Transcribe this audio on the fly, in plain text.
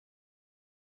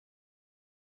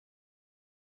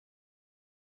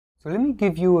So let me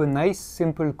give you a nice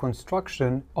simple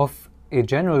construction of a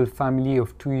general family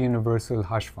of two universal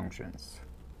hash functions.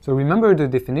 So remember the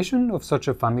definition of such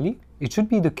a family. It should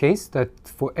be the case that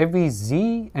for every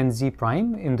z and z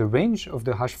prime in the range of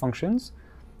the hash functions,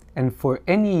 and for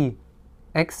any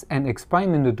x and x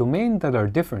prime in the domain that are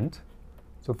different,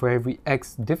 so for every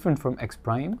x different from x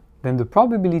prime, then the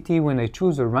probability when I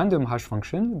choose a random hash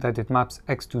function that it maps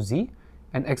x to z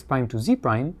and x prime to z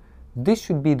prime, this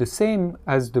should be the same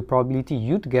as the probability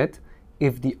you'd get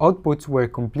if the outputs were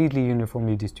completely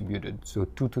uniformly distributed, so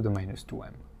 2 to the minus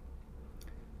 2m.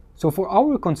 So for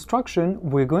our construction,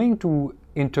 we're going to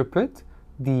interpret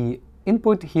the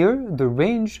input here, the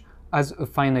range, as a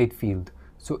finite field.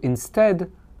 So instead,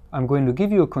 I'm going to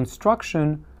give you a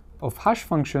construction of hash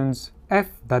functions f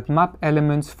that map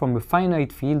elements from a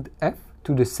finite field f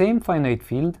to the same finite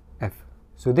field f.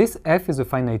 So this f is a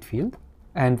finite field.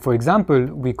 And for example,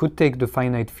 we could take the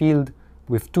finite field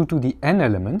with 2 to the n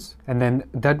elements, and then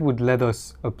that would let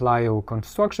us apply our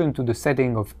construction to the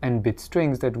setting of n-bit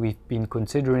strings that we've been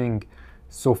considering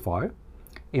so far.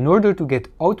 In order to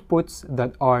get outputs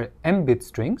that are m-bit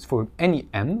strings for any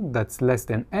m that's less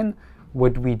than n,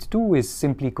 what we'd do is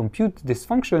simply compute these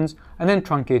functions and then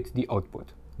truncate the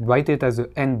output. Write it as an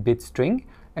n-bit string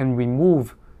and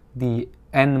remove the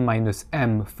n minus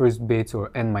m first bits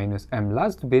or n minus m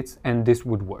last bits, and this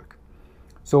would work.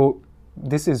 So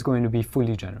this is going to be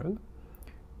fully general.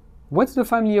 What's the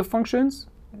family of functions?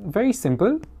 Very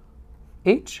simple.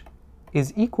 H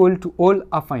is equal to all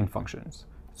affine functions.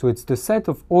 So it's the set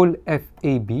of all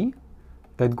f(a)(b)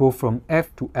 that go from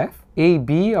f to f. A,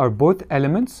 b are both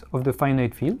elements of the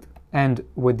finite field, and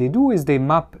what they do is they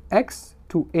map x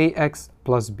to ax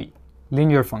plus b.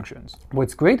 Linear functions.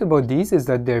 What's great about these is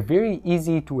that they're very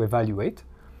easy to evaluate.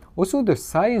 Also, the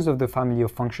size of the family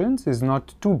of functions is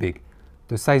not too big.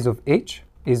 The size of h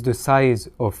is the size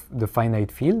of the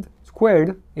finite field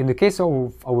squared. In the case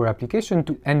of our application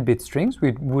to n-bit strings,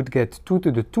 we would get 2 to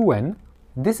the 2n.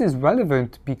 This is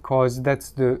relevant because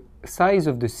that's the size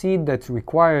of the seed that's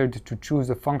required to choose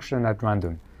a function at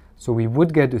random. So we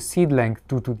would get a seed length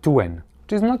 2 to 2n,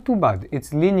 which is not too bad.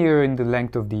 It's linear in the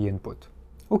length of the input.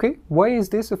 Okay, why is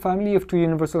this a family of two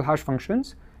universal hash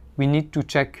functions? We need to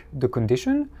check the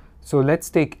condition. So let's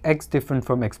take x different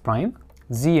from x prime,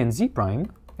 z and z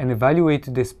prime, and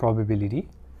evaluate this probability.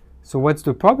 So what's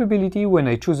the probability when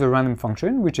I choose a random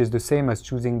function, which is the same as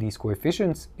choosing these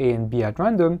coefficients a and b at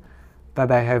random, that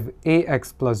I have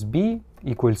ax plus b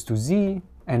equals to z,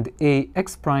 and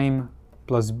ax prime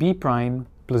plus b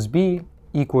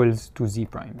equals to z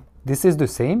prime. This is the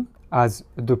same as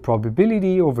the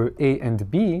probability over a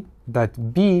and b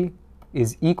that b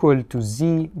is equal to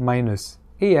z minus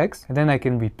ax, and then I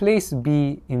can replace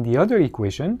b in the other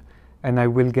equation, and I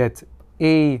will get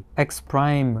ax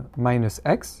prime minus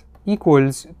x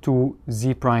equals to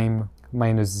z prime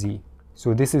minus z.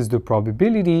 So this is the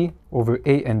probability over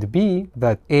a and b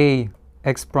that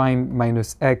ax prime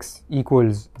minus x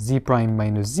equals z prime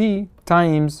minus z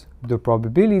times the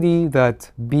probability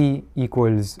that b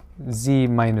equals z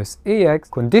minus ax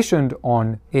conditioned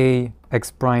on ax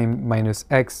prime minus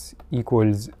x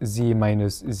equals z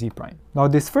minus z prime. Now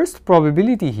this first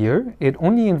probability here, it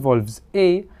only involves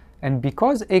a, and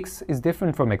because x is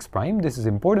different from x prime, this is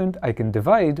important, I can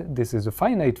divide, this is a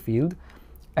finite field,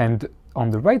 and on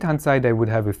the right hand side I would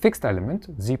have a fixed element,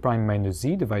 z prime minus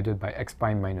z divided by x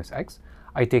prime minus x.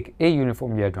 I take a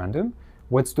uniformly at random.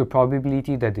 What's the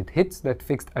probability that it hits that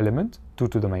fixed element? 2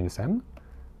 to the minus m.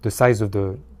 The size of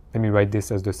the, let me write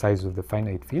this as the size of the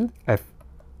finite field, f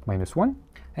minus 1.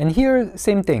 And here,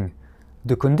 same thing.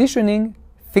 The conditioning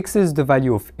fixes the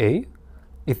value of a.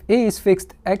 If a is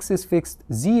fixed, x is fixed,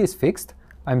 z is fixed,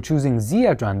 I'm choosing z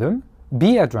at random,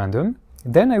 b at random,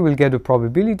 then I will get a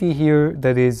probability here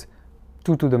that is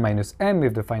 2 to the minus m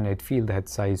if the finite field had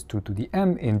size 2 to the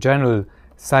m. In general,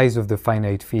 size of the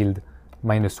finite field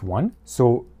minus 1.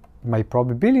 So my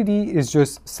probability is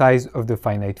just size of the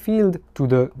finite field to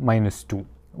the minus 2,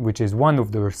 which is 1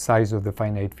 of the size of the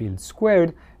finite field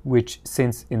squared, which,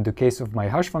 since in the case of my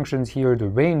hash functions here, the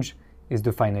range is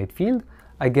the finite field,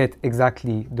 I get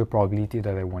exactly the probability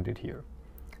that I wanted here.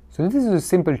 So this is a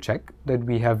simple check that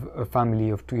we have a family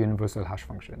of two universal hash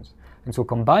functions. And so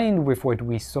combined with what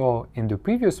we saw in the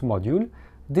previous module,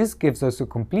 this gives us a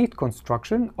complete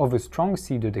construction of a strong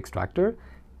seeded extractor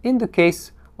in the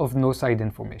case of no side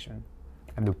information.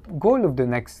 And the goal of the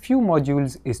next few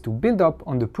modules is to build up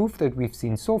on the proof that we've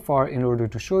seen so far in order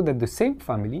to show that the same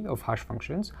family of hash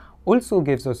functions also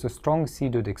gives us a strong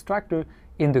seeded extractor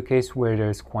in the case where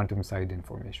there's quantum side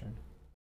information.